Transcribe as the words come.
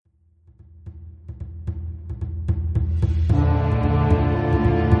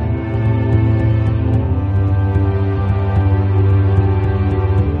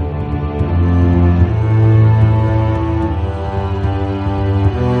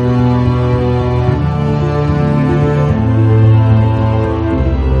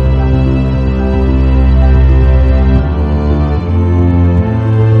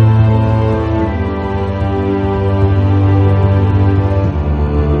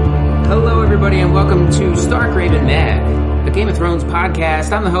everybody, and welcome to Stark Raven Mad, a Game of Thrones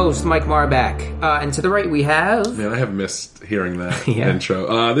podcast. I'm the host, Mike Marbach, and to the right we have... Man, I have missed hearing that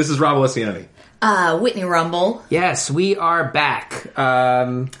intro. This is Rob Alessiani. Whitney Rumble. Yes, we are back.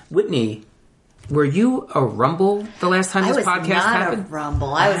 Whitney, were you a Rumble the last time this podcast happened? I was not a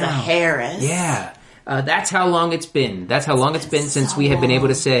Rumble. I was a Harris. Yeah. That's how long it's been. That's how long it's been since we have been able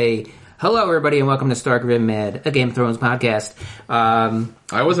to say... Hello, everybody, and welcome to Stark Raven Mad, a Game of Thrones podcast.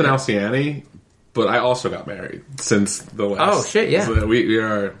 I was an Alciani, but I also got married since the last... Oh, shit, yeah. So we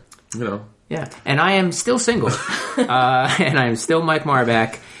are, you know... Yeah, and I am still single. And I am still Mike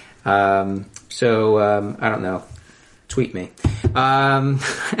Marbach. So, I don't know. Tweet me.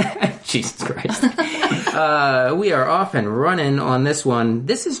 Jesus Christ. We are off and running on this one.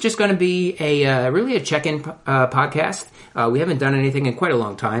 This is just going to be really a check-in podcast. We haven't done anything in quite a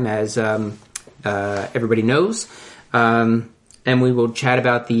long time, as everybody knows. And we will chat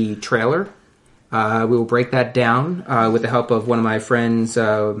about the trailer. We will break that down with the help of one of my friend's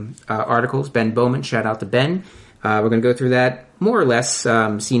articles, Ben Bowman. Shout out to Ben. We're going to go through that more or less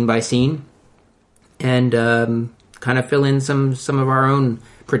scene by scene and kind of fill in some of our own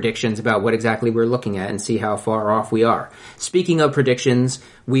predictions about what exactly we're looking at and see how far off we are. Speaking of predictions,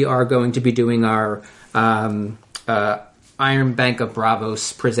 we are going to be doing our Iron Bank of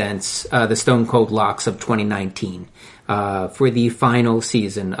Bravos presents the Stone Cold Locks of 2019 for the final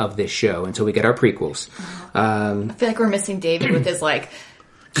season of this show until we get our prequels. I feel like we're missing David with his like.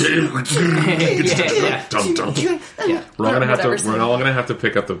 We're all gonna have to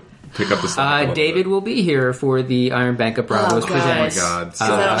pick up the stuff. David will be here for the Iron Bank of Bravos presents. Oh my god! I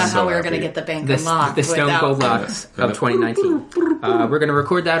don't know how we were going to get the bank unlocked. The Stone Cold Locks of 2019. We're going to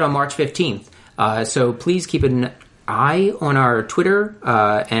record that on March 15th. So please keep an eye on our Twitter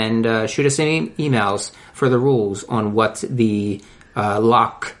and shoot us any emails for the rules on what the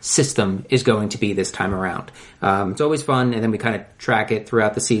lock system is going to be this time around. It's always fun, and then we kind of track it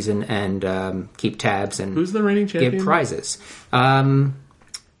throughout the season and keep tabs and who's the reigning champion? Give prizes.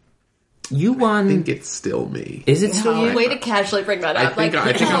 You won. I think it's still me. Is it still you? Way to casually bring that up. I think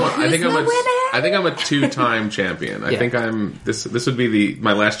I'm a two-time champion. I think I'm this would be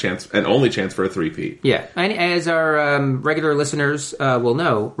my last chance and only chance for a three-peat. Yeah, and as our regular listeners will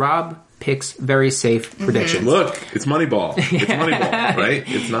know, Rob picks very safe predictions. Look, it's Moneyball. It's Moneyball, right?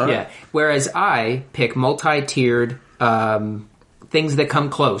 It's not. Yeah. Whereas I pick multi-tiered things that come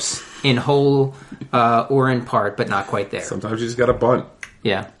close in whole or in part, but not quite there. Sometimes you just got to bunt.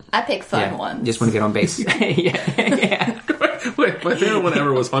 Yeah. I pick fun ones. Just want to get on base. yeah. Wait, my favorite one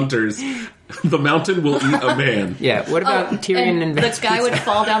ever was Hunters. The mountain will eat a man. Yeah. What about Tyrion and the guy would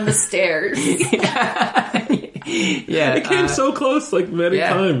fall down the stairs. Yeah. It came so close, like many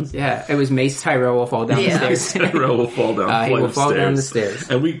times. Yeah. It was Mace Tyrell will fall down the stairs. Tyrell will fall down. He will fall down the stairs.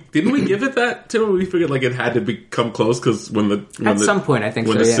 And didn't we give it that too? We figured like it had to become close because at some point I think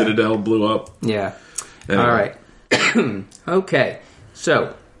when the Citadel blew up. Yeah. Anyway. All right. Okay.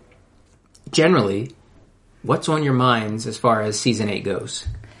 So. Generally, what's on your minds as far as Season 8 goes?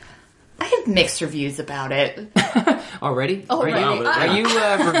 I have mixed reviews about it. Already? Are you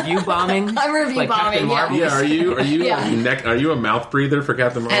review bombing? I'm review bombing, Yeah, are you are you a mouth breather for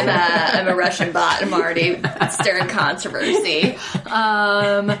Captain Marvel? I'm a Russian bot. I'm already stirring controversy. No,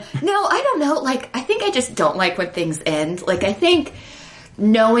 I don't know. Like, I think I just don't like when things end. Like, I think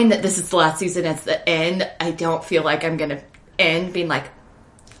knowing that this is the last season at the end, I don't feel like I'm going to end being like,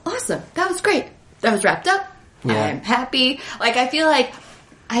 awesome, that was great. That was wrapped up. Yeah. I'm happy. Like, I feel like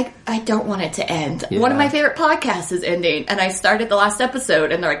I don't want it to end. Yeah. One of my favorite podcasts is ending, and I started the last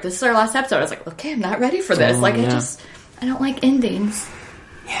episode, and they're like, this is our last episode. I was like, okay, I'm not ready for this. I don't like endings.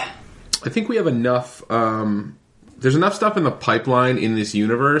 Yeah. I think we have enough, there's enough stuff in the pipeline in this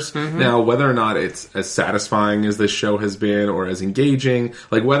universe. Mm-hmm. Now, whether or not it's as satisfying as this show has been, or as engaging,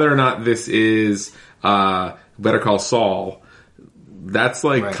 like whether or not this is Better Call Saul, that's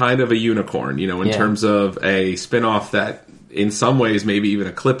like kind of a unicorn, in terms of a spin-off that in some ways maybe even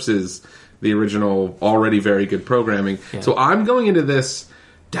eclipses the original already very good programming. Yeah. So I'm going into this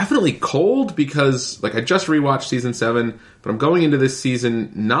definitely cold because like I just rewatched season 7, but I'm going into this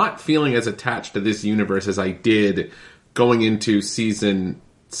season not feeling as attached to this universe as I did going into season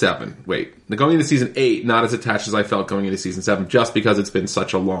 7. Going into season 8, not as attached as I felt going into season 7, just because it's been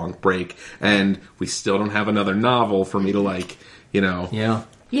such a long break and we still don't have another novel for me to like, Yeah.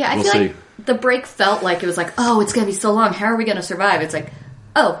 Yeah, I feel like the break felt like it was like, oh, it's going to be so long. How are we going to survive? It's like,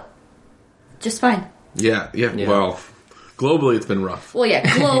 oh, just fine. Yeah. Well, globally it's been rough. Well, yeah,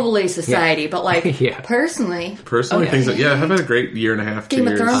 globally society, but like personally, things that I've had a great year and a half. Game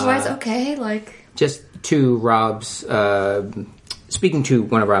of Thrones wise, like just to Rob's speaking to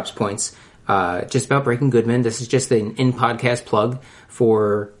one of Rob's points. just about Breaking Goodman. This is just an in-podcast plug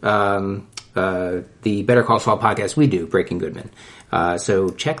for the Better Call Saul podcast we do, Breaking Goodman. So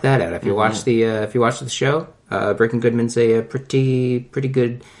check that out. If you watch the show, Breaking Goodman's a pretty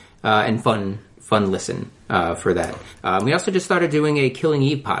good and fun listen for that. We also just started doing a Killing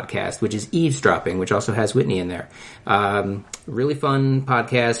Eve podcast, which is Eavesdropping, which also has Whitney in there. Really fun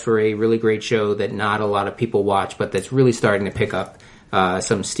podcast for a really great show that not a lot of people watch, but that's really starting to pick up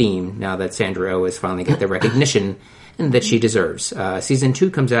some steam now that Sandra Oh has finally got the recognition that she deserves. Season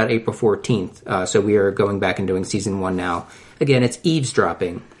 2 comes out April 14th, so we are going back and doing Season 1 now. Again, it's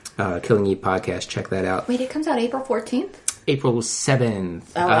Eavesdropping, Killing Eve podcast. Check that out. Wait, it comes out April 14th? April 7th.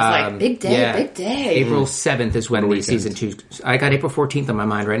 Oh, I was like, big day, big day. April 7th is when the Season 2... I got April 14th on my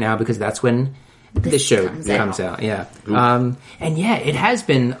mind right now because that's when this show comes out. Yeah. And yeah, it has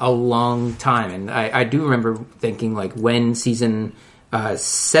been a long time. And I do remember thinking, like, when Season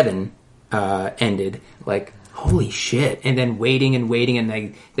 7 ended, like, holy shit. And then waiting, and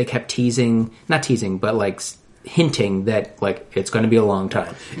they kept not teasing, but, like, hinting that, like, it's going to be a long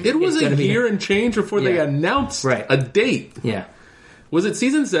time. It was a year and change before they announced a date. Yeah. Was it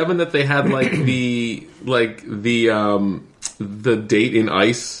Season 7 that they had, like, the date in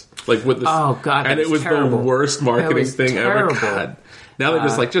ice? Like, with the... Oh, God, and it was terrible. The worst marketing thing terrible. ever. God. Now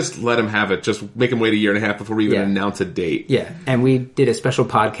they're just let him have it. Just make him wait a year and a half before we even announce a date. Yeah, and we did a special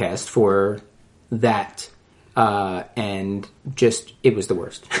podcast for that, and just, it was the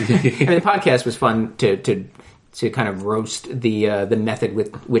worst. I mean, the podcast was fun to kind of roast the method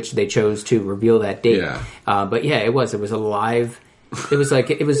with which they chose to reveal that date. Yeah. But yeah, it was a live... It was like...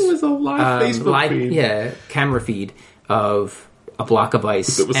 It was a live Facebook feed. Yeah, camera feed of a block of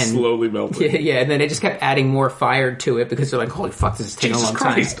ice. That was slowly melting. Yeah, and then they just kept adding more fire to it because they're like, holy fuck, this is taking a long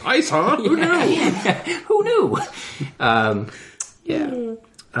time. Jesus Christ, ice, huh? Who knew? Who knew?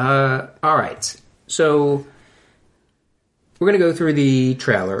 All right. So we're going to go through the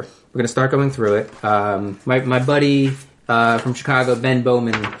trailer. We're going to start going through it. My buddy from Chicago, Ben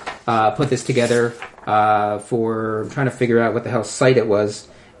Bowman, put this together for... I'm trying to figure out what the hell site it was.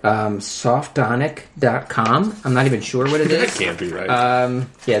 Softonic.com. I'm not even sure what it is. That can't be right.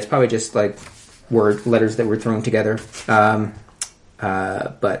 Yeah, it's probably just like letters that were thrown together. But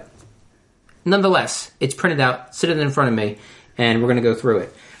nonetheless, it's printed out, sitting in front of me, and we're going to go through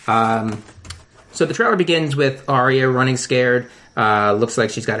it. So the trailer begins with Arya running scared. Looks like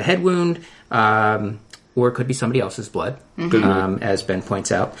she's got a head wound, or it could be somebody else's blood, as Ben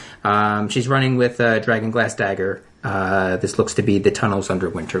points out. She's running with a Dragonglass dagger. This looks to be the tunnels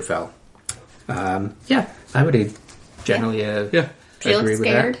under Winterfell. Yeah, I would generally agree with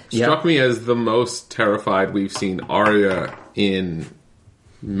that. Struck me as the most terrified we've seen Arya in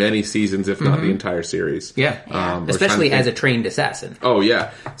many seasons, if not the entire series. Yeah, especially as a trained assassin. Oh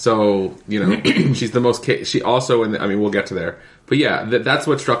yeah, so she's the most. She also, we'll get to there. But yeah, that's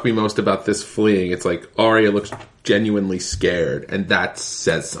what struck me most about this fleeing. It's like Arya looks genuinely scared, and that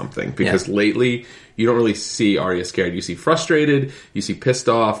says something because lately you don't really see Arya scared. You see frustrated, you see pissed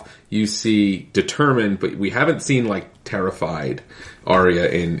off, you see determined, but we haven't seen like terrified Arya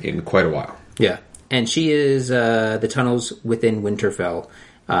in quite a while. Yeah, and she is the tunnels within Winterfell.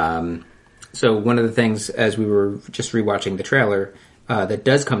 So one of the things, as we were just rewatching the trailer, that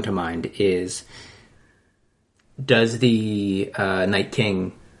does come to mind is, does the Night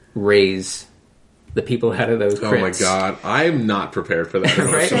King raise the people out of those crypts? Oh my god, I'm not prepared for that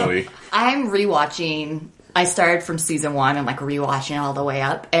emotionally. So I'm rewatching. I started from season 1 and like rewatching it all the way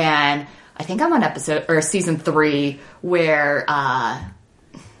up, and I think I'm on season 3 where I'm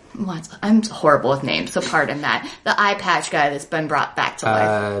horrible with names, so pardon that. The eye patch guy that's been brought back to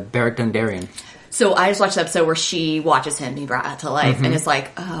life. Beric Dondarrion. So I just watched the episode where she watches him be brought to life, and it's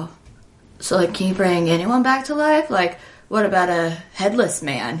like, oh, so like, can you bring anyone back to life? Like, what about a headless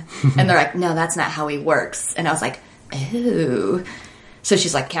man? And they're like, no, that's not how he works. And I was like, ooh. So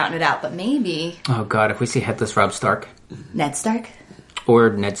she's like counting it out, but maybe. Oh god, if we see headless Robb Stark. Ned Stark?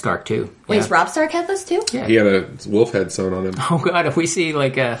 Or Ned Stark too. Wait, is Robb Stark headless too? Yeah. He had a wolf head sewn on him. Oh god, if we see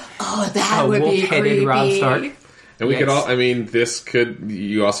like a would be creepy. Robb Stark. And we could all,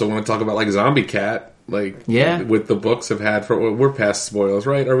 you also want to talk about like Zombie Cat, like with the books have had we're past spoilers,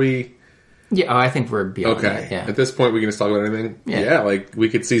 right? Are we? Yeah, I think we're beyond that, yeah. At this point, we can just talk about anything? Yeah. Like, we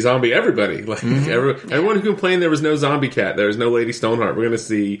could see zombie everybody. Like, everyone who complained there was no zombie cat, there was no Lady Stoneheart. We're going to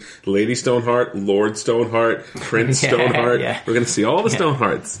see Lady Stoneheart, Lord Stoneheart, Prince Stoneheart. Yeah. We're going to see all the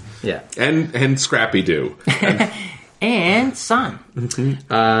Stonehearts. Yeah. And Scrappy Doo. And Son.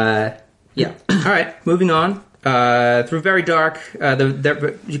 Yeah. All right, moving on. through Very Dark,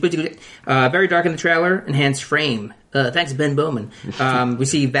 Very Dark in the trailer, enhanced frame. Thanks, Ben Bowman. We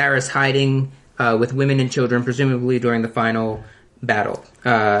see Varys hiding with women and children, presumably during the final battle.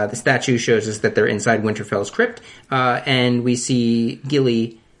 The statue shows us that they're inside Winterfell's crypt, and we see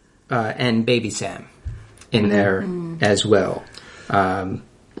Gilly and Baby Sam in there as well.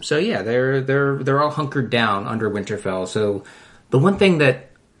 So yeah, they're all hunkered down under Winterfell. So the one thing that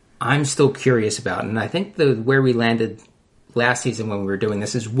I'm still curious about, and I think where we landed last season when we were doing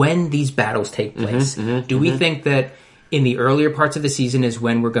this, is when these battles take place. Do we think that in the earlier parts of the season is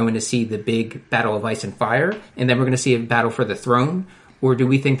when we're going to see the big battle of ice and fire, and then we're going to see a battle for the throne? Or do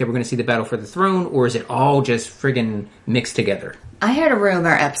we think that we're going to see the battle for the throne, or is it all just friggin' mixed together? I heard a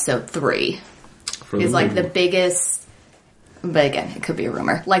rumor episode 3 is like the biggest... But again, it could be a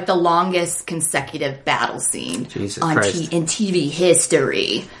rumor. Like the longest consecutive battle scene in TV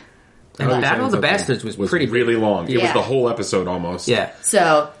history. And Battle of the Bastards was pretty really long. It Yeah. was the whole episode almost. Yeah.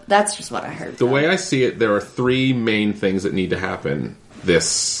 So that's just what I heard. The way I see it, there are 3 main things that need to happen.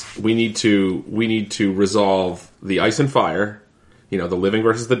 We need to resolve the ice and fire. You know, the living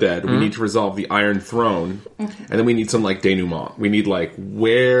versus the dead. We need to resolve the Iron Throne. And then we need some, like, denouement. We need, like,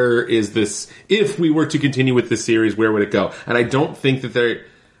 where is this... If we were to continue with this series, where would it go? And I don't think that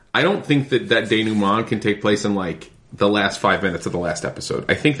that denouement can take place in, like, the last 5 minutes of the last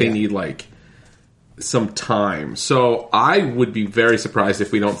episode. I think they need, like, some time. So I would be very surprised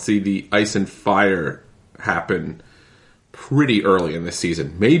if we don't see the ice and fire happen pretty early in this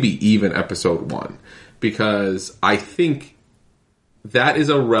season. Maybe even episode 1. Because I think... that is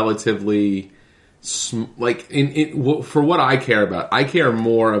a relatively, for what I care about. I care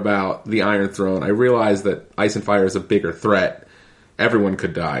more about the Iron Throne. I realize that Ice and Fire is a bigger threat. Everyone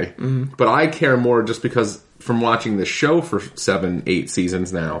could die. But I care more just because from watching the show for 7-8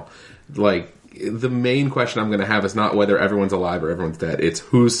 seasons now, like, the main question I'm going to have is not whether everyone's alive or everyone's dead. It's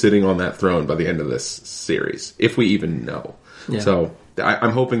who's sitting on that throne by the end of this series, if we even know. Yeah. So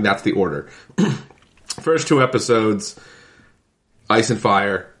I'm hoping that's the order. First 2 episodes... Ice and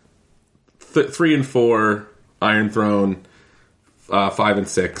Fire, 3 and 4, Iron Throne, 5 and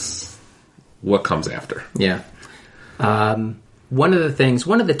 6. What comes after? Yeah. One of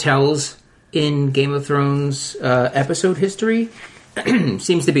the tells in Game of Thrones episode history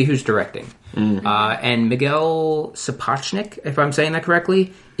seems to be who's directing. And Miguel Sapochnik, if I'm saying that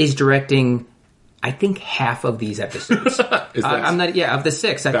correctly, is directing, I think, half of these episodes. I'm not. Yeah, of the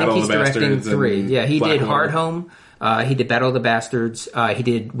 6, I think he's directing 3. Yeah, he did Hardhome. He did Battle of the Bastards. He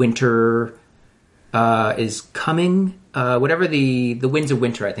did Winter is Coming. Whatever the Winds of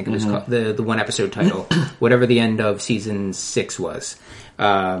Winter, I think it was called, the one episode title. Whatever the end of season 6 was.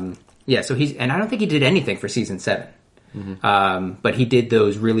 Yeah, so and I don't think he did anything for season 7. But he did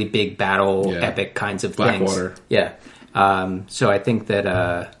those really big battle, epic kinds of Blackwater. things. Yeah. So I think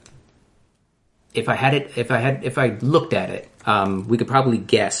that if I looked at it, we could probably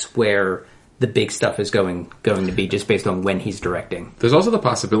guess where the big stuff is going to be just based on when he's directing. There's also the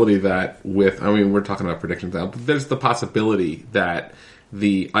possibility that we're talking about predictions now, but there's the possibility that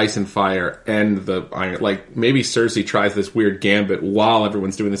the Ice and Fire and the Iron, like, maybe Cersei tries this weird gambit while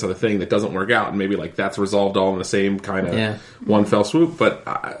everyone's doing this other thing that doesn't work out, and maybe, like, that's resolved all in the same kind of one fell swoop, but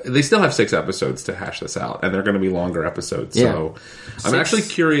they still have 6 episodes to hash this out, and they're going to be longer episodes, so I'm actually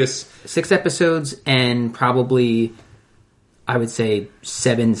curious. 6 episodes and probably... I would say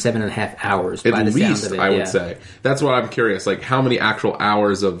 7.5 hours. At least, I would say. That's what I'm curious. Like, how many actual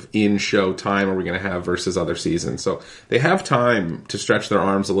hours of in-show time are we going to have versus other seasons? So they have time to stretch their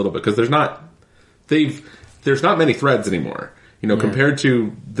arms a little bit because there's not many threads anymore. You know, compared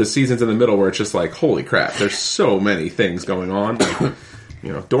to the seasons in the middle where it's just like, holy crap, there's so many things going on. Like,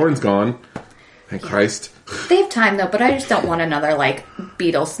 you know, Dorne's gone. Thank Christ. They have time though, but I just don't want another like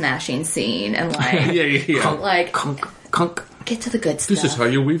beetle snatching scene and like like Kunk. Get to the good stuff. This is how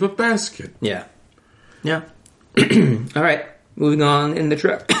you weave a basket. Yeah. All right. Moving on in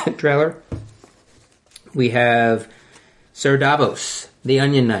the trailer, we have Sir Davos, the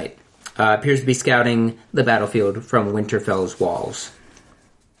Onion Knight, appears to be scouting the battlefield from Winterfell's walls.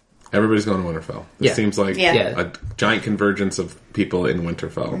 Everybody's going to Winterfell. It seems like a giant convergence of people in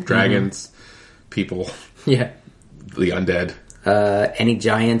Winterfell. Dragons, people, the undead. Any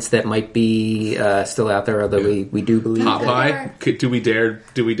giants that might be still out there, although we do believe Hot pie? Do we dare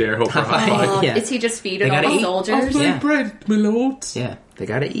hope for hot pie? Is he just feeding all the soldiers? I'll play bread, my lords. Yeah, they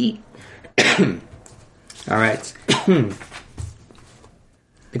gotta eat. All right. The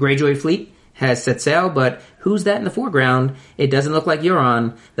Greyjoy fleet has set sail, but who's that in the foreground? It doesn't look like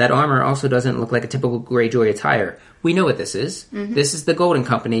Euron. That armor also doesn't look like a typical Greyjoy attire. We know what this is. This is the Golden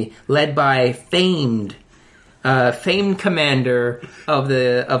Company, led by famed famed commander of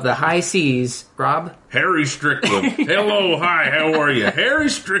the high seas, Rob. Harry Strickland. Hello, hi, how are you? Harry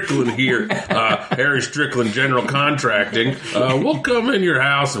Strickland here. Harry Strickland General Contracting. We'll come in your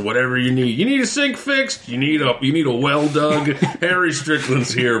house and whatever you need. You need a sink fixed? You need a well dug? Harry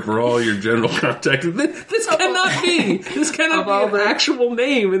Strickland's here for all your general contracting. This cannot be. This cannot be an actual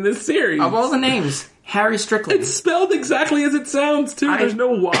name in this series. Of all the names, Harry Strickland. It's spelled exactly as it sounds too. There's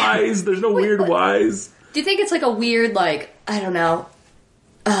no Y's. There's no weird Y's. Do you think it's like a weird, like, I don't know,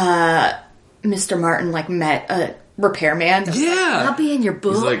 Mr. Martin, like, met a repairman? Yeah. I'll be in your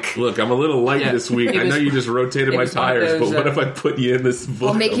book. He's like, look, I'm a little light this week. I know you just rotated my tires, but what if I put you in this book?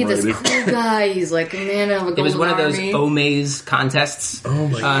 I'll make you this cool guy. He's like, man, I have a golden It was one of those army. Omaze contests. Oh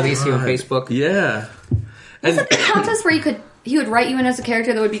my God. They see on Facebook. Yeah. Was it the contest where he would write you in as a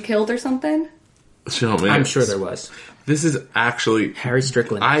character that would be killed or something? Oh, man. I'm sure there was. This is actually Harry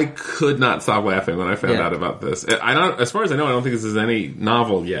Strickland. I could not stop laughing when I found out about this. I don't, as far as I know, I don't think this is any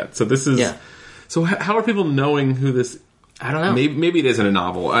novel yet. So this is. Yeah. So how are people knowing who this? I don't know. Maybe it isn't a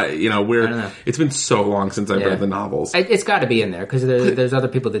novel. I don't know. It's been so long since I've read the novels. It's got to be in there because there's other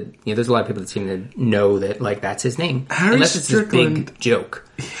people that there's a lot of people that seem to know that like that's his name. Harry Unless it's Strickland. this big joke.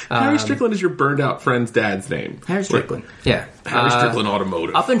 Harry Strickland is your burned out friend's dad's name. Harry Strickland. Yeah. Harry Strickland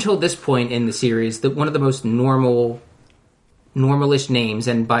Automotive. Up until this point in the series, one of the most normalish names,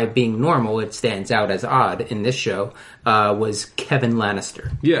 and by being normal, it stands out as odd in this show, was Kevin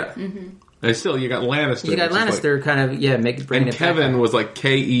Lannister. Yeah. Mm-hmm. And still, you got Lannister. You got Lannister bringing it Kevin back. was like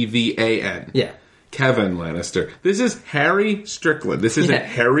Kevan. Yeah. Kevin Lannister. This is Harry Strickland. This isn't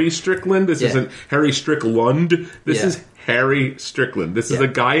Harry Strickland. This isn't Harry Strickland. This is Harry Strickland. This is a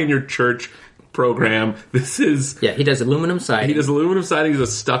guy in your church program. This is... Yeah, he does aluminum siding. He does aluminum siding. He's a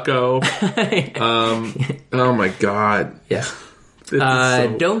stucco. Oh my God. Yeah.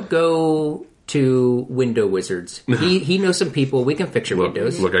 Don't go to Window Wizards. He knows some people. We can fix your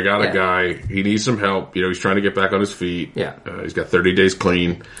windows. Look, I got a guy. He needs some help. He's trying to get back on his feet. Yeah. He's got 30 days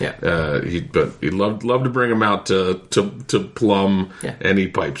clean. Yeah. But he'd love to bring him out to plumb any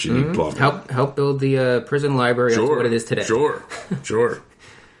pipes you need plumbed. Help build the prison library up to what it is today. Sure.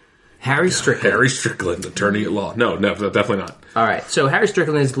 Harry Strickland. Harry Strickland, attorney at law. No, definitely not. All right. So Harry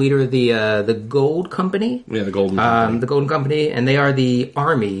Strickland is leader of the Gold Company. Yeah, the Golden Company. The Golden Company, and they are the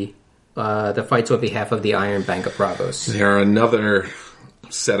army that fights on behalf of the Iron Bank of Bravos. They are another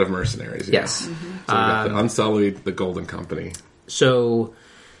set of mercenaries. Yeah. Yes. So we got the Unsullied, the Golden Company. So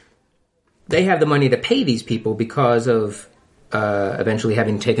they have the money to pay these people because of eventually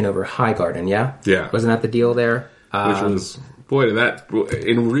having taken over Highgarden, yeah? Yeah. Wasn't that the deal there? Which was, boy, did that,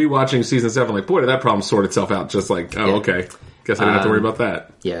 in rewatching season 7, like, boy, did that problem sort itself out. Just like, okay. Guess I didn't have to worry about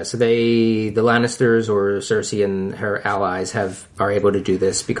that. Yeah, so the Lannisters or Cersei and her allies are able to do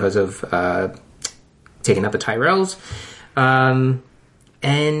this because of taking out the Tyrells.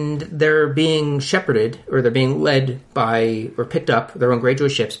 And they're being shepherded, or they're being led by, or picked up, they're on Greyjoy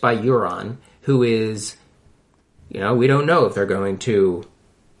ships by Euron, who is, we don't know if they're going to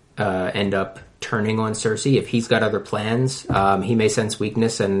end up turning on Cersei, if he's got other plans. He may sense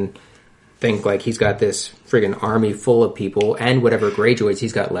weakness and think like he's got this friggin' army full of people and whatever Greyjoys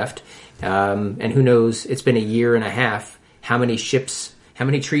he's got left. And who knows, it's been a year and a half, how many ships, how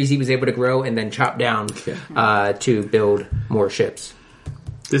many trees he was able to grow and then chop down to build more ships.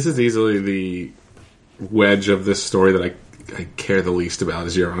 This is easily the wedge of this story that I care the least about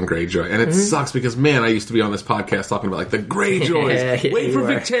is Euron Greyjoy. And it sucks because, man, I used to be on this podcast talking about, like, the Greyjoys. Wait for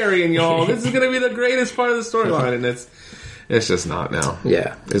Victarion, y'all. This is going to be the greatest part of the storyline. And it's just not now.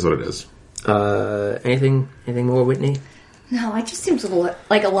 Yeah. It is what it is. Anything more, Whitney? No, it just seems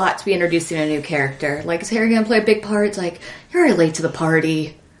like a lot to be introducing a new character. Like, is Harry going to play a big part? It's like, you're already late to the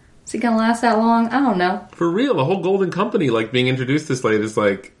party. Is it going to last that long? I don't know. For real, the whole Golden Company, like, being introduced this late is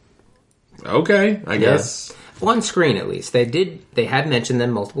like, okay, I guess. On screen, at least. They had mentioned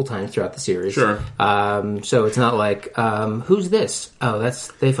them multiple times throughout the series. Sure. So it's not like, who's this? Oh,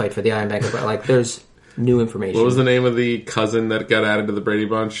 they fight for the Iron Bank. Like, there's new information. What was the name of the cousin that got added to the Brady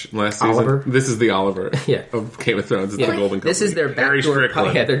Bunch last season? Oliver? This is the Oliver of Game of Thrones. It's the Golden Company. This is their backdoor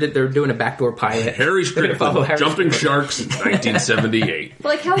pilot. Yeah, they're doing a backdoor pilot. Harry Strickland, Jumping Sharks, 1978. But,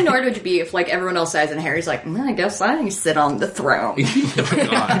 like, how annoyed would you be if, like, everyone else says and Harry's like, I guess I sit on the throne. Oh, my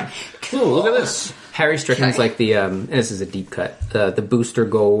God. Cool, look at this. Harry Strickland's like the, and this is a deep cut, the Booster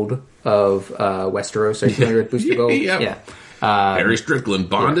Gold of Westeros. Are you familiar with Booster Gold? Yeah. Harry Strickland,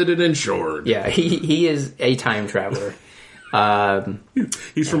 bonded and insured. Yeah, he is a time traveler.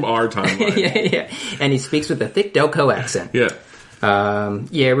 He's from our timeline. yeah. And he speaks with a thick Delco accent. Yeah.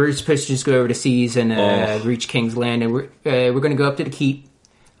 We're supposed to just go over to seas and reach King's Land, and we're going to go up to the keep.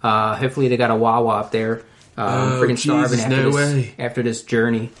 Hopefully they got a Wawa up there. Freaking starving Jesus, after, no this, way. after this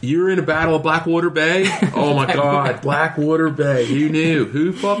journey. You were in a battle of Blackwater Bay? Oh my god, Blackwater Bay. Who knew?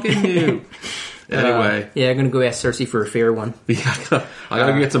 Who fucking knew? Anyway. Yeah, I'm going to go ask Cersei for a fair one. Yeah, I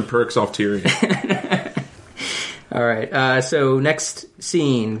gotta get some perks off Tyrion. All right, so next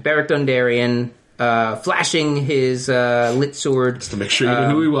scene, Beric Dondarrion flashing his lit sword. Just to make sure you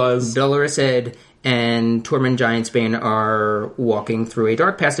knew who he was. Dolorous Ed and Tormund Giantsbane are walking through a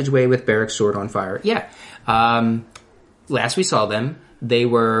dark passageway with Beric's sword on fire. Yeah. Last we saw them, they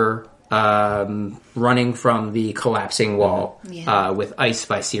were running from the collapsing wall with Ice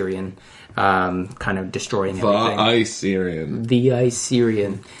Viserion kind of destroying everything. The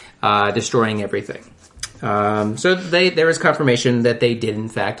Icerian destroying everything. So there is confirmation that they did in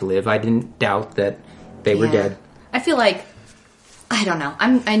fact live. I didn't doubt that they were dead. I feel like, I don't know.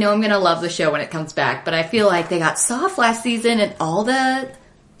 I know I'm going to love the show when it comes back, but I feel like they got soft last season and all the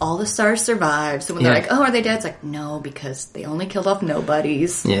stars survived. So when they're like, oh, are they dead? It's like, no, because they only killed off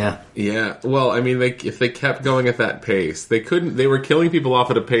nobodies. Yeah. Yeah. Well, I mean, if they kept going at that pace, they were killing people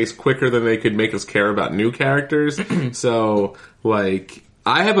off at a pace quicker than they could make us care about new characters. So, like,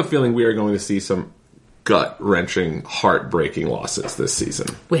 I have a feeling we are going to see some gut-wrenching, heartbreaking losses this season.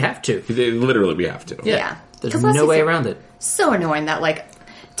 We have to. Literally, we have to. Yeah. There's no way around it. So annoying that, like,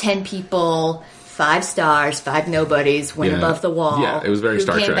 10 people, 5 stars, 5 nobodies went above the wall. Yeah, it was very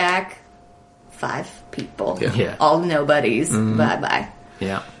Star Trek. Came Trek. back, 5 people. Yeah. All nobodies. Bye-bye.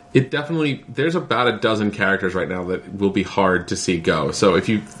 Yeah. It definitely, there's about a dozen characters right now that will be hard to see go. So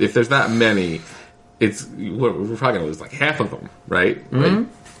if there's that many, we're probably going to lose like half of them, right? Mm-hmm. Like,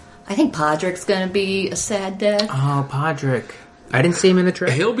 I think Podrick's going to be a sad death. Oh, Podrick. I didn't see him in the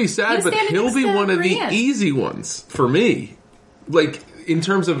trailer. He'll be sad, but he'll be one of the easy ones for me. Like,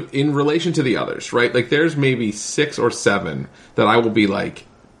 in relation to the others, right? Like, there's maybe 6 or 7 that I will be like,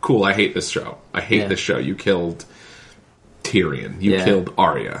 cool, I hate this show. I hate this show. You killed Tyrion. You killed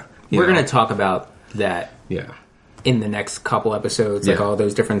Arya. We're going to talk about that Yeah. in the next couple episodes, like all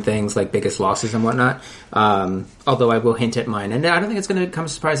those different things, like biggest losses and whatnot. Although I will hint at mine. And I don't think it's going to come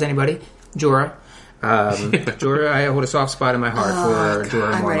as a surprise to anybody. Jorah. Jorah, I hold a soft spot in my heart for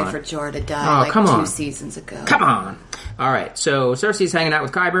Jorah I'm Mormont. ready for Jorah to die come on. 2 seasons ago. Come on! Alright, so Cersei's hanging out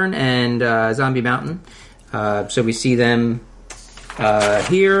with Qyburn and Zombie Mountain. So we see them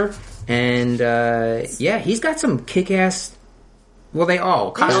here. And, he's got some kick-ass... Well, they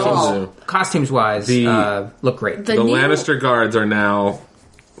all. Costumes-wise, look great. The Lannister guards are now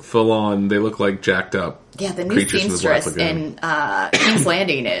full-on. They look like jacked up. Yeah, the new seamstress in King's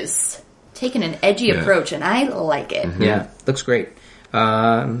Landing is taking an edgy approach, and I like it. Mm-hmm. Yeah, looks great.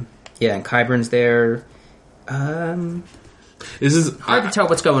 And Qyburn's there. This is hard to tell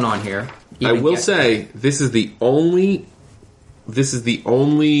what's going on here. I will say this is the only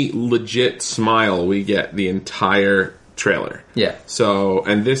legit smile we get the entire trailer. Yeah. So,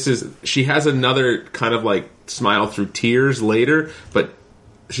 and she has another kind of like smile through tears later, but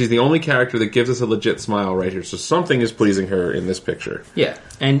she's the only character that gives us a legit smile right here. So something is pleasing her in this picture. Yeah.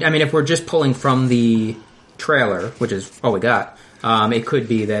 And I mean, if we're just pulling from the trailer, which is all we got, it could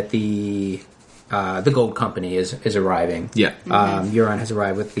be that the Gold Company is arriving. Yeah. Euron has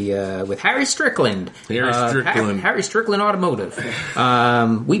arrived with Harry Strickland. Harry Strickland Automotive.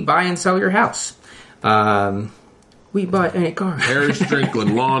 We buy and sell your house. We buy any car. Harry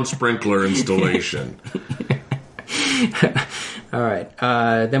Strickland lawn sprinkler installation. All right.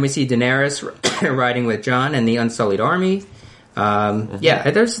 Then we see Daenerys riding with Jon and the Unsullied Army.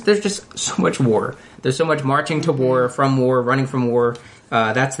 Yeah, there's just so much war. There's so much marching to war, from war, running from war.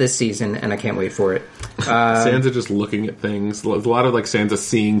 That's this season, and I can't wait for it. Sansa just looking at things. A lot of like Sansa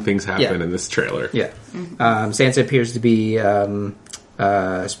seeing things happen in this trailer. Yeah. Sansa appears to be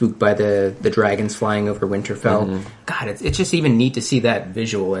spooked by the dragons flying over Winterfell. Mm-hmm. God, it's just even neat to see that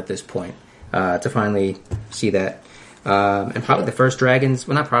visual at this point. To finally see that. And probably the first dragons,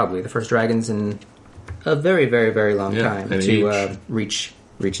 well, not probably, the first dragons in a very, very, very long time to reach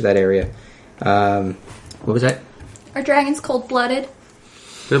that area. What was that? Are dragons cold-blooded?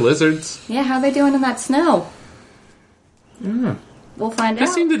 They're lizards. Yeah, how are they doing in that snow? We'll find out.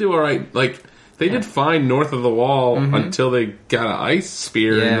 They seem to do all right. Like, they did fine north of the wall until they got an ice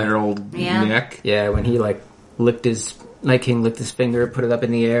spear in their old neck. Yeah, when he, licked his... Night King licked his finger, put it up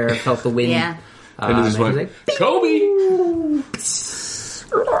in the air, felt the wind. Yeah. And it just went, like, Kobe!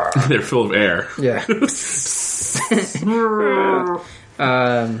 They're full of air. Yeah.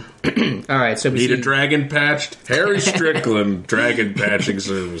 All right, so we need a dragon patched? Harry Strickland, Dragon Patching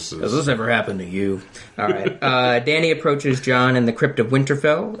Services. Has this ever happened to you? All right. Dany approaches Jon in the Crypt of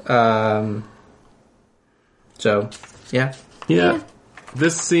Winterfell. So, yeah. Yeah.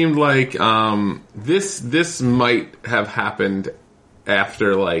 This seemed like this might have happened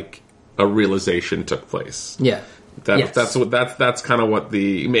after like a realization took place. Yeah. Yes. That's kind of what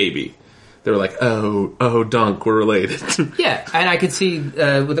maybe they were like, oh, Dunk, we're related. Yeah, and I could see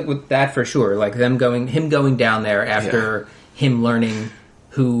with that for sure, like him going down there after him learning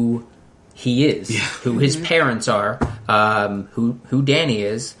who he is, who his parents are, who Danny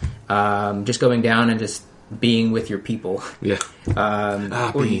is, just going down and just being with your people. Yeah.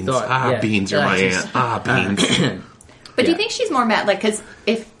 Beans. Beans, you're my aunt. Beans. But do you think she's more mad? Like, because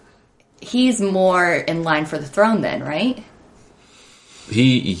if he's more in line for the throne, then right?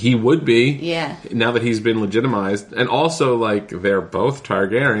 He would be. Yeah. Now that he's been legitimized, and also like they're both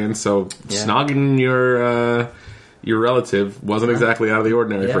Targaryen, so snogging your relative wasn't exactly out of the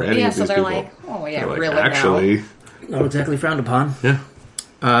ordinary for any of these people. Yeah, so they're like, oh yeah, like, really? Actually, not exactly frowned upon. Yeah.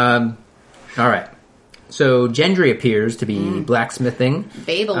 All right. So Gendry appears to be blacksmithing.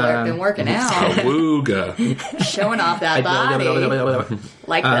 Babe alert, been working out. Awooga. Showing off that body.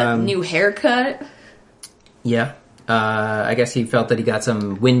 Like the new haircut. Yeah. I guess he felt that he got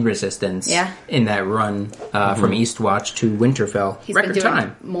some wind resistance in that run from Eastwatch to Winterfell. He's Record been doing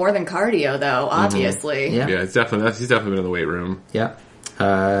time. more than cardio, though, obviously. Yeah. Yeah, he's definitely been in the weight room. Yeah.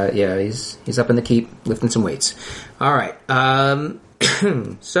 He's up in the keep lifting some weights. All right.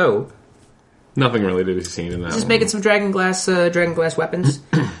 So Nothing really to be seen in that. just one. making some dragon glass weapons.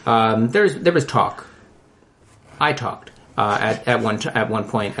 There was talk. I talked at one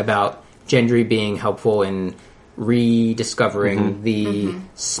point about Gendry being helpful in rediscovering the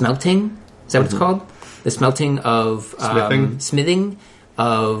smelting. Is that what it's called? The smelting of smithing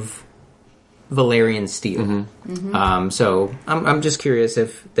of Valyrian steel. So I'm just curious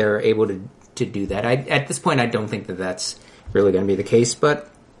if they're able to do that. At this point, I don't think that that's really going to be the case, but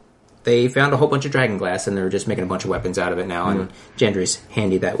they found a whole bunch of dragon glass and they're just making a bunch of weapons out of it now, and Gendry's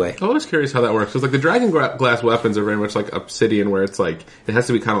handy that way. I'm always curious how that works, because like the dragon glass weapons are very much like obsidian, where it's like it has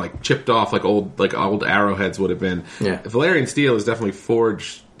to be kind of like chipped off, like old arrowheads would have been. Yeah. Valyrian steel is definitely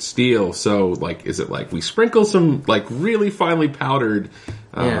forged steel, so like is it like we sprinkle some like really finely powdered?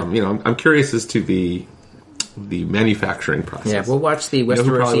 I'm curious as to the manufacturing process. Yeah, we'll watch the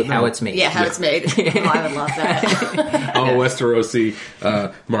Westerosi how it's made. Yeah, how it's made. Oh, I would love that. Westerosi,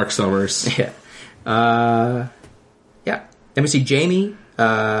 Mark Summers. Yeah. Then we see Jaime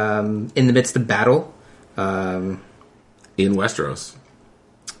in the midst of battle. In Westeros.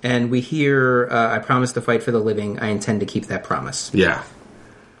 And we hear, I promise to fight for the living. I intend to keep that promise. Yeah.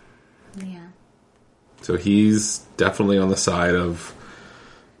 Yeah. So he's definitely on the side of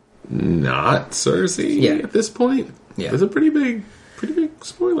not Cersei at this point. Yeah. It's a pretty big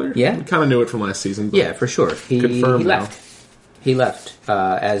spoiler. Yeah. We kind of knew it from last season. But Yeah, for sure. He confirmed now. left. He left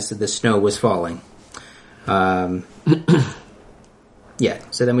as the snow was falling. So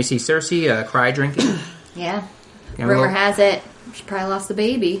then we see Cersei cry drinking. Yeah. Yeah, Rumor well- has it she probably lost the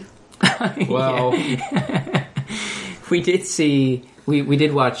baby. Well, We did see... We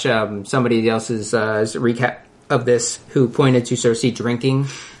did watch somebody else's recap of this who pointed to Cersei drinking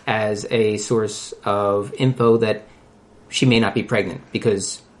as a source of info that she may not be pregnant,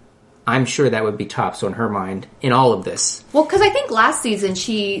 because I'm sure that would be tops on her mind in all of this. Well, because I think last season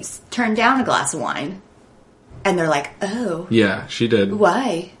she turned down a glass of wine. And they're like, oh. yeah, she did.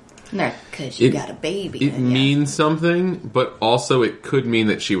 Why? And they're like, because you got a baby. It means something, but also it could mean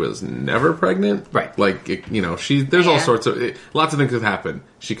that she was never pregnant. Right. Like, there's all sorts of... lots of things could happen.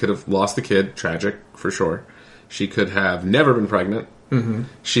 She could have lost the kid. Tragic, for sure. She could have never been pregnant. Mm-hmm.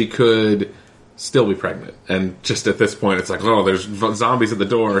 She could still be pregnant. And just at this point, it's like, oh, there's zombies at the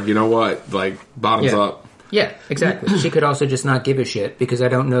door. You know what? Like, bottoms up. Yeah, exactly. She could also just not give a shit, because I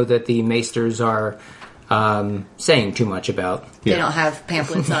don't know that the Maesters are saying too much about... They don't have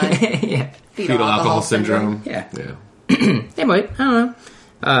pamphlets on Fetal alcohol syndrome. Yeah. Yeah. They might. I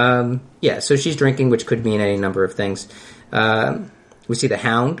don't know. So she's drinking, which could mean any number of things. We see the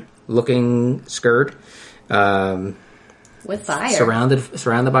Hound looking scared. with fire.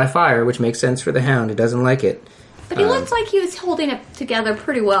 Surrounded by fire, which makes sense for the Hound. He doesn't like it. But he looked like he was holding it together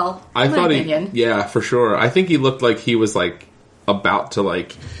pretty well. I in my thought opinion. yeah, for sure. I think he looked like he was like about to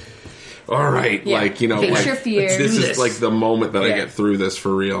like, all right, Yeah. like, Face like your fears. this is like the moment that I Yeah. get through this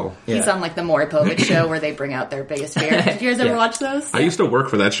for real. He's on like the Maury Povich show where they bring out their biggest fear. Did you guys ever watch those? I used to work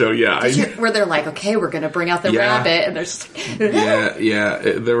for that show. Yeah, Where they're like, okay, we're going to bring out the Yeah. rabbit, and they're just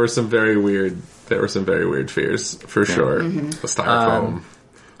there were some very weird fears for sure. Mm-hmm. The styrofoam.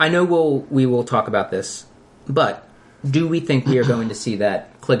 I know we will talk about this, but do we think we are going to see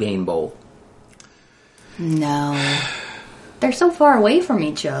that Clegane Bowl? No. They're so far away from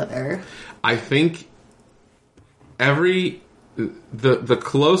each other. I think the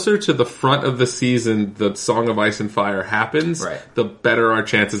closer to the front of the season the Song of Ice and Fire happens, Right. the better our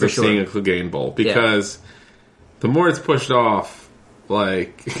chances of sure. seeing a Clegane Bowl. Because the more it's pushed off,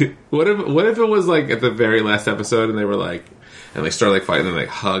 like, what if it was like at the very last episode and they were like, and they start like fighting and they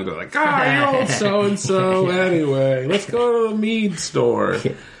hug, they're like, you old so and so. Anyway, let's go to the mead store.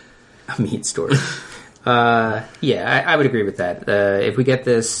 A meat store. I would agree with that. If we get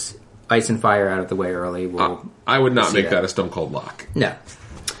this Ice and Fire out of the way early, we'll... I would not make that. that a Stone Cold lock. No.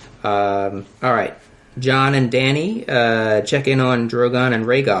 All right. John and Danny check in on Drogon and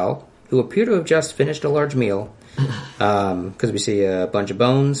Rhaegal, who appear to have just finished a large meal, because we see a bunch of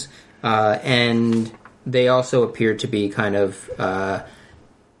bones, and they also appear to be kind of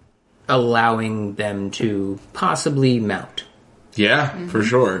allowing them to possibly mount. Yeah, for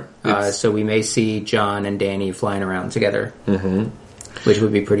sure. So we may see John and Danny flying around together, which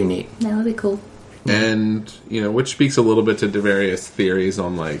would be pretty neat. That would be cool. And, which speaks a little bit to the various theories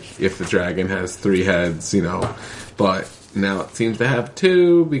on, like, if the dragon has 3 heads, but now it seems to have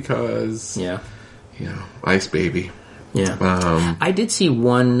 2 because, Ice Baby. Yeah. I did see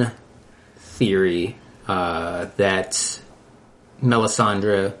one theory that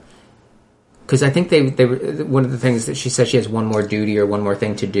Melisandre, because I think they were, one of the things that she said she has one more duty or one more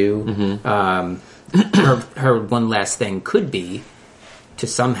thing to do. Her one last thing could be to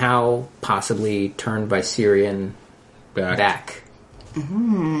somehow possibly turn Viserion back.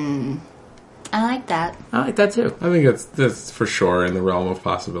 I like that. I like that too. I think that's for sure in the realm of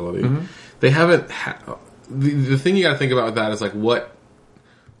possibility. They haven't. The thing you got to think about with that is like what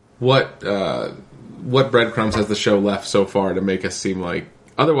breadcrumbs has the show left so far to make us seem like.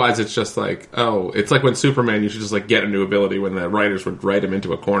 Otherwise, it's just like, it's like when Superman, you should just like get a new ability when the writers would write him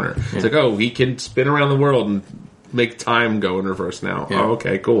into a corner. It's like, he can spin around the world and make time go in reverse now. Yeah. Oh,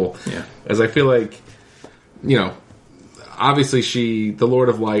 okay, cool. Yeah. As I feel like, obviously the Lord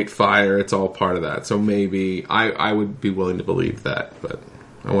of Light, Fire, it's all part of that. So maybe I would be willing to believe that, but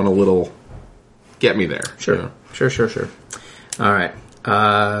I want a little get me there. Sure. Sure. All right.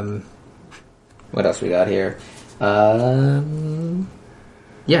 What else we got here? Though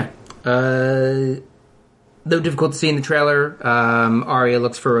difficult to see in the trailer, Arya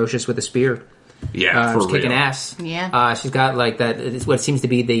looks ferocious with a spear. Yeah, for she's kicking real. ass. Yeah. She's got like that. It's what seems to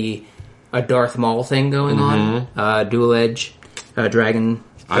be a Darth Maul thing going on. Dual edge, dragon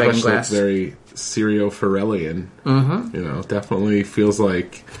I thought she glass. looked very Sirio Ferellian. Definitely feels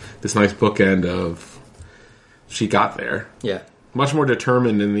like this nice bookend of she got there. Yeah. Much more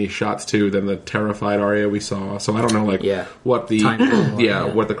determined in these shots too than the terrified Arya we saw. So I don't know, what the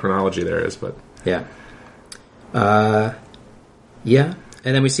what the chronology there is, but yeah. And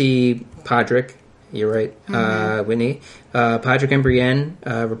then we see Podrick. You're right, Whitney. Podrick and Brienne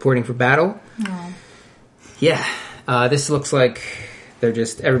reporting for battle. Aww. Yeah, this looks like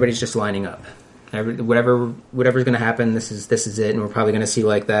everybody's just lining up. Whatever's going to happen, this is it, and we're probably going to see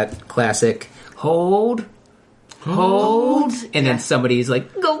like that classic hold, and then somebody's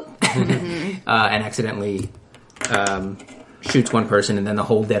like go, and accidentally shoots one person, and then the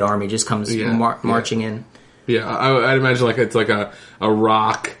whole dead army just comes marching in. Yeah, I'd imagine like it's like a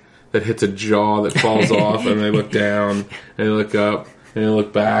rock that hits a jaw that falls off, and they look down, and they look up, and they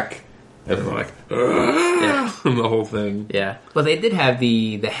look back, and they're like, and the whole thing. Yeah. Well, they did have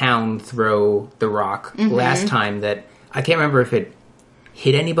the Hound throw the rock last time that, I can't remember if it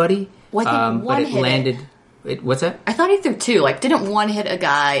hit anybody, Well, I think but one it hit landed... what's that? I thought he threw 2. Like, didn't one hit a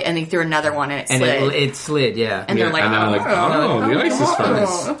guy and he threw another one and it slid? And it slid, yeah. And they're like, and they're like, the ice is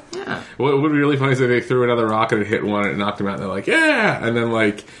furnace. Yeah. What would be really funny is if they threw another rock and it hit one and it knocked him out, and they're like, yeah! And then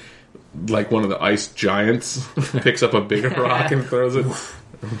like one of the ice giants picks up a bigger rock and throws it.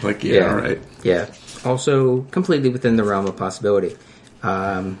 I'm like, all right. Yeah. Also, completely within the realm of possibility.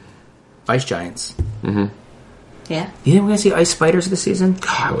 Ice giants. Yeah. You think we're going to see ice spiders this season?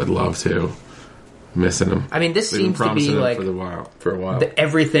 God, I would love to. Missing them. I mean, this They've been seems to be promising them like... for a while.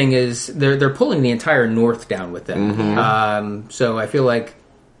 Everything is... They're pulling the entire north down with them. So I feel like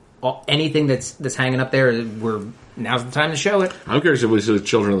anything that's hanging up there, now's the time to show it. I'm curious if it was the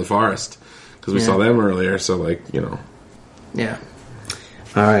Children of the Forest, because we saw them earlier, so Yeah.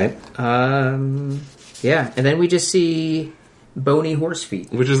 All right. Yeah, and then we just see bony horse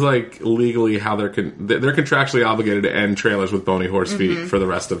feet. Which is like legally how they're contractually obligated to end trailers with bony horse feet for the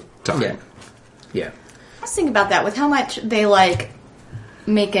rest of time. Yeah. Yeah. I was thinking about that with how much they like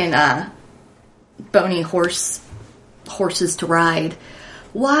making bony horses to ride.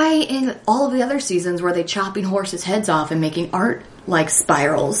 Why in all of the other seasons were they chopping horses' heads off and making art like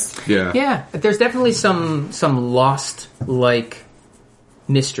spirals? Yeah. Yeah. There's definitely some lost like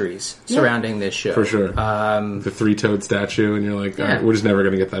mysteries surrounding this show. For sure. The three-toed statue, and you're like, all right, we're just never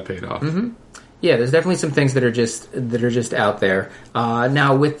going to get that paid off. Mm-hmm. Yeah, there's definitely some things that are just out there.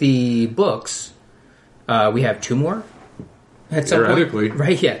 Now, with the books, we have 2 more. At some Theoretically. point.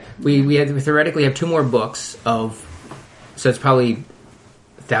 Right, yeah. We theoretically have 2 more books of... So it's probably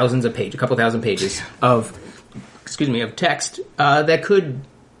a couple thousand pages of text that could,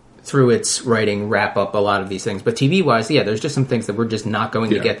 through its writing, wrap up a lot of these things. But TV-wise, there's just some things that we're just not going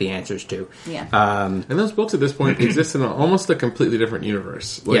to get the answers to. Yeah. And those books at this point exist in almost a completely different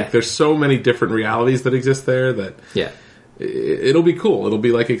universe. Like, there's so many different realities that exist there that it'll be cool. It'll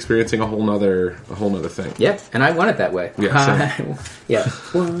be like experiencing a whole nother thing. Yep, and I want it that way. Yeah,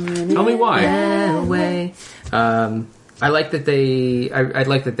 Tell me why. I like that they. I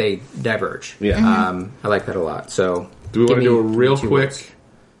like that they diverge. Yeah. I like that a lot. So, do we want to do a real 2 quick? words.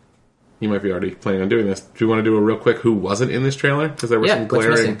 You might be already planning on doing this. Do we want to do a real quick who wasn't in this trailer? Because there were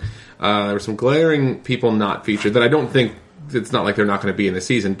some glaring people not featured that I don't think it's not like they're not going to be in the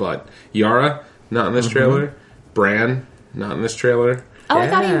season. But Yara not in this trailer. Bran not in this trailer. Oh, I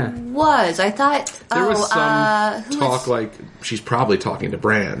thought he was. I thought there was some talk like she's probably talking to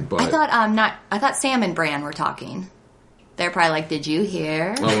Bran, but I thought Sam and Bran were talking. They're probably like, "Did you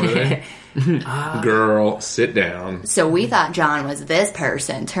hear?" Oh, were they? Girl, sit down. So we thought John was this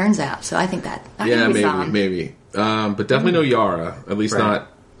person. Turns out, so I think that. Maybe. But definitely no Yara. At least not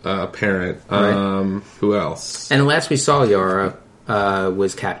parent. Who else? And the last we saw Yara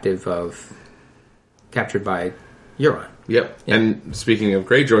was captured by Euron. Yep. Yeah. And speaking of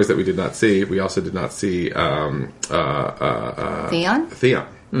Greyjoys that we did not see, we also did not see Theon. Theon.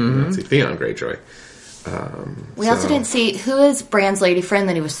 We did not see Theon Greyjoy. We also didn't see who is Bran's lady friend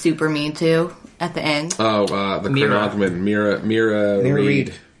that he was super mean to at the end. Oh, the Crynogman, Mira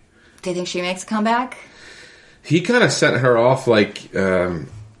Reed. Do you think she makes a comeback? He kind of sent her off like Arya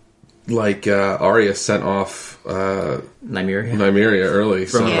sent off Nymeria early.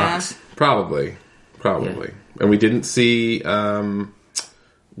 From the rocks. Probably. Yeah. And we didn't see the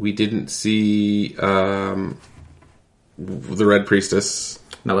Red Priestess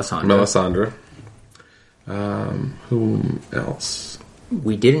Melisandre. Whom else?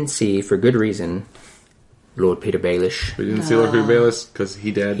 We didn't see, for good reason, Lord Peter Baelish. We didn't see Lord Peter Baelish because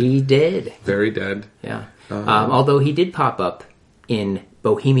he dead. He did. Very dead. Yeah. Although he did pop up in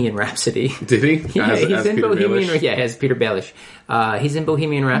Bohemian Rhapsody. Did he? Yeah, he's in Peter Bohemian. Baelish? Yeah, as Peter Baelish. He's in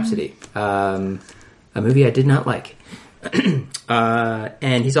Bohemian Rhapsody, a movie I did not like.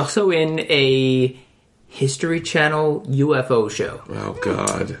 And he's also in a History Channel UFO show. Oh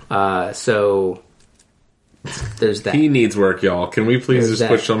God. So there's that. He needs work, y'all. Can we please just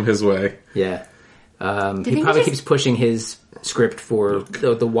push him his way? Yeah. He probably keeps pushing his script for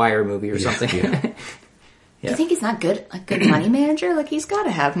the Wire movie or something. Yeah. Do you think he's not a good money manager? Like, he's got to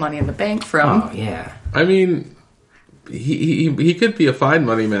have money in the bank from. Oh, yeah. I mean, he could be a fine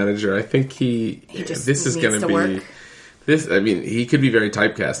money manager. I think this is going to be work. this. I mean, he could be very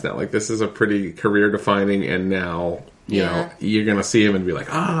typecast now. Like, this is a pretty career defining, and now you know you're going to see him and be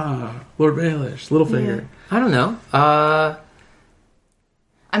like, Lord Baelish, Littlefinger. Yeah. I don't know. I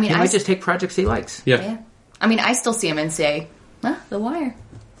mean, he might just take projects he likes. Yeah. I mean, I still see him and say, The Wire.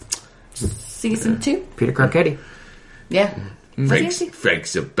 Season 2. Peter Carcetti. Yeah. Frank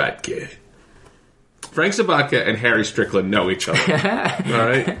Sabatka. Frank Sabatka and Harry Strickland know each other. All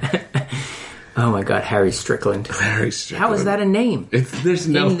right? Oh my God, Harry Strickland. Harry Strickland. How is that a name?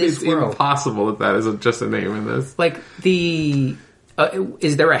 It's impossible that is just a name in this. Like,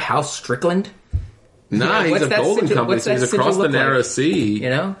 is there a House Strickland? Nah, he's a golden company, so he's across the narrow sea. You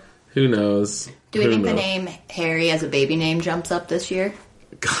know? Who knows? Do we think the name Harry as a baby name jumps up this year?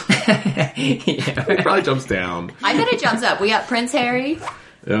 It probably jumps down. I bet it jumps up. We got Prince Harry.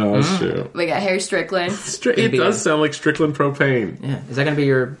 Oh, that's true. We got Harry Strickland. It does sound like Strickland Propane. Yeah. Is that going to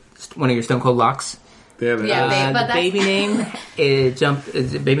be one of your Stone Cold locks? Yeah, the baby name is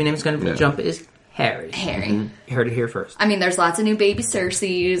going to jump is Harry. Harry. You heard it here first. I mean, there's lots of new baby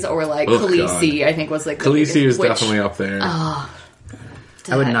Cerseis, or like Khaleesi, I think was like the Khaleesi is definitely up there.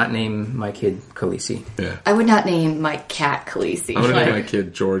 I would not name my kid Khaleesi. Yeah. I would not name my cat Khaleesi. I'm going to name my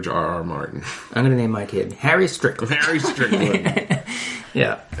kid George R.R. Martin. I'm going to name my kid Harry Strickland. Harry Strickland.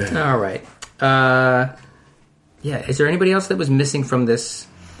 Yeah. All right. Is there anybody else that was missing from this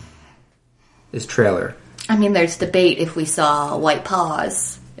trailer? I mean, there's debate if we saw White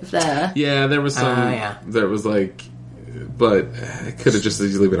Paws. Yeah, there was some. There was like, but it could have just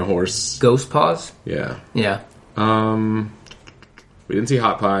easily been a horse. Ghost Paws. Yeah. Yeah. We didn't see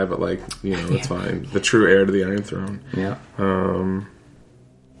Hot Pie, but it's fine. The true heir to the Iron Throne. Yeah.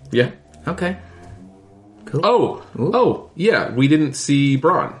 Yeah. Okay. Cool. Yeah, we didn't see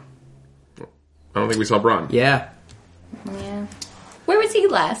Bronn. I don't think we saw Bronn. Yeah. Yeah. Where was he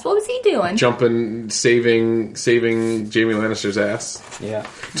last? What was he doing? Jumping, saving Jaime Lannister's ass. Yeah.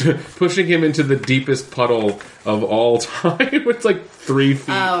 Pushing him into the deepest puddle of all time. It's like 3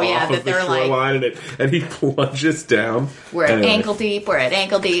 feet off of the shoreline, and he plunges down. We're at ankle deep.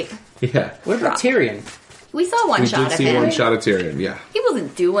 Yeah. What about Tyrion? We saw one shot of him. We did see one shot of Tyrion, yeah. He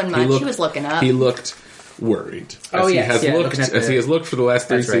wasn't doing much. He was looking up. He looked worried. Oh, he has looked for the last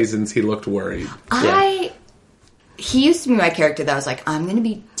 3 seasons, he looked worried. He used to be my character that I was like, I'm going to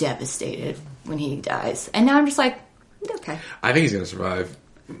be devastated when he dies. And now I'm just like, okay. I think he's going to survive.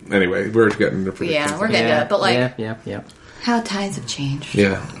 Anyway, we're getting into predictions. Yeah, we're getting to it. But like, yeah. How times have changed.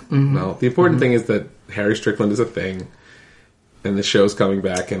 Yeah. Mm-hmm. Well, the important thing is that Harry Strickland is a thing, and the show's coming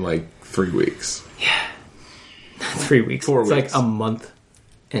back in like 3 weeks. Yeah. 3 weeks. 4 weeks. It's like a month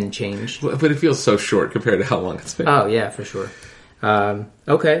and change. But it feels so short compared to how long it's been. Oh, yeah, for sure.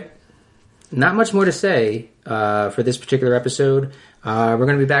 Okay. Not much more to say for this particular episode. We're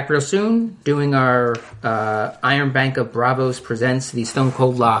going to be back real soon doing our Iron Bank of Bravos presents the Stone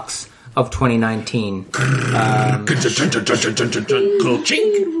Cold Locks of 2019.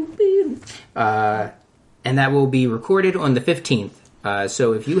 And that will be recorded on the 15th.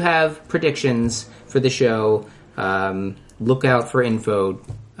 So if you have predictions for the show, look out for info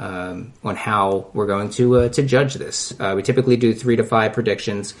on how we're going to judge this. We typically do 3 to 5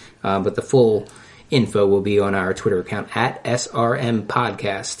 predictions, but the full info will be on our Twitter account at SRM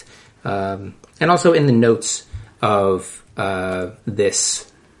Podcast, and also in the notes of this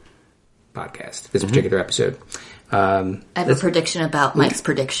podcast, this particular episode. I have a prediction about Mike's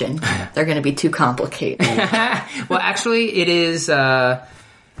prediction. They're going to be too complicated. Well, actually, it is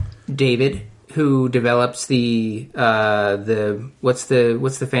David who develops the what's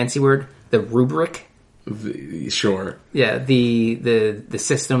the fancy word? The rubric. Sure. Yeah, the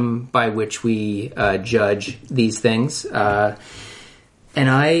system by which we judge these things, and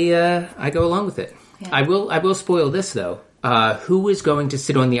I go along with it. Yeah. I will spoil this though. Who is going to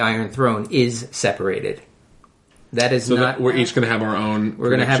sit on the Iron Throne is separated. That is not. We're each going to have our own. We're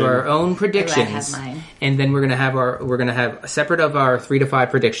going to have our own predictions, I have mine. And then we're going to have separate of our 3 to 5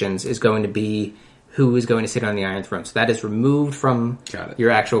 predictions is going to be who is going to sit on the Iron Throne. So that is removed from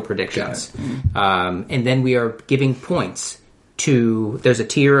your actual predictions. And then we are giving points to. There's a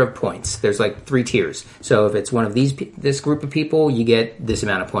tier of points. There's like 3 tiers. So if it's one of this group of people, you get this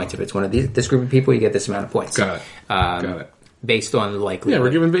amount of points. If it's one of this group of people, you get this amount of points. Got it. Based on the likelihood. Yeah,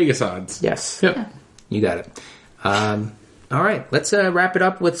 we're giving Vegas odds. Yes. Yep. Yeah. You got it. All right, let's wrap it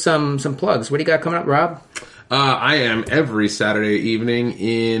up with some plugs. What do you got coming up, Rob? I am every Saturday evening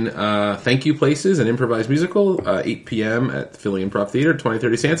in Thank You Places, an improvised musical, 8 p.m. at the Philly Improv Theater,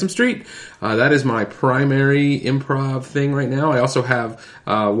 2030 Sansom Street. That is my primary improv thing right now. I also have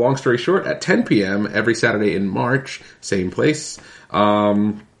Long Story Short at 10 p.m. every Saturday in March, same place.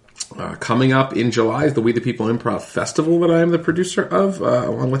 Coming up in July is the We the People Improv Festival that I am the producer of,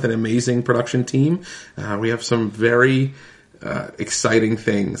 along with an amazing production team. We have some very exciting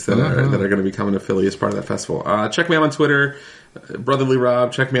things that are going to be coming to Philly as part of that festival. Check me out on Twitter, Brotherly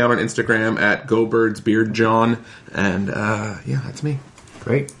Rob. Check me out on Instagram at GoBirdsBeardJohn. And that's me.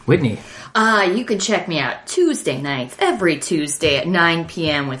 Great. Whitney. You can check me out Tuesday nights, every Tuesday at 9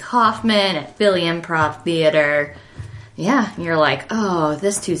 p.m. with Hoffman at Philly Improv Theater. Yeah, you're like, oh,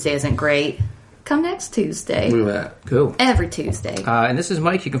 this Tuesday isn't great. Come next Tuesday. Look at that. Cool. Every Tuesday. And this is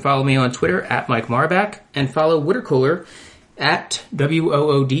Mike. You can follow me on Twitter at Mike Marbach and follow Woodercooler at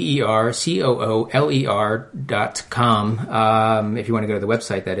WOODERCOOLER.com. If you want to go to the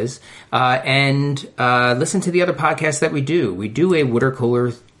website, that is. And listen to the other podcasts that we do. We do a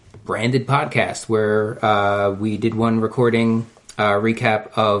Woodercooler branded podcast where we did one recording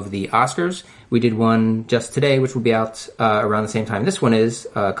recap of the Oscars. We did one just today, which will be out around the same time this one is,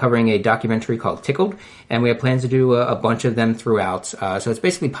 covering a documentary called Tickled, and we have plans to do a bunch of them throughout. So it's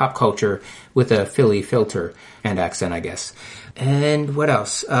basically pop culture with a Philly filter and accent, I guess. And what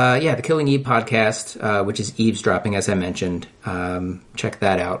else? The Killing Eve podcast, which is eavesdropping, as I mentioned. Check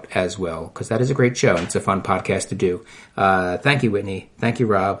that out as well, because that is a great show, and it's a fun podcast to do. Thank you, Whitney. Thank you,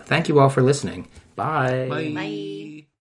 Rob. Thank you all for listening. Bye. Bye. Bye.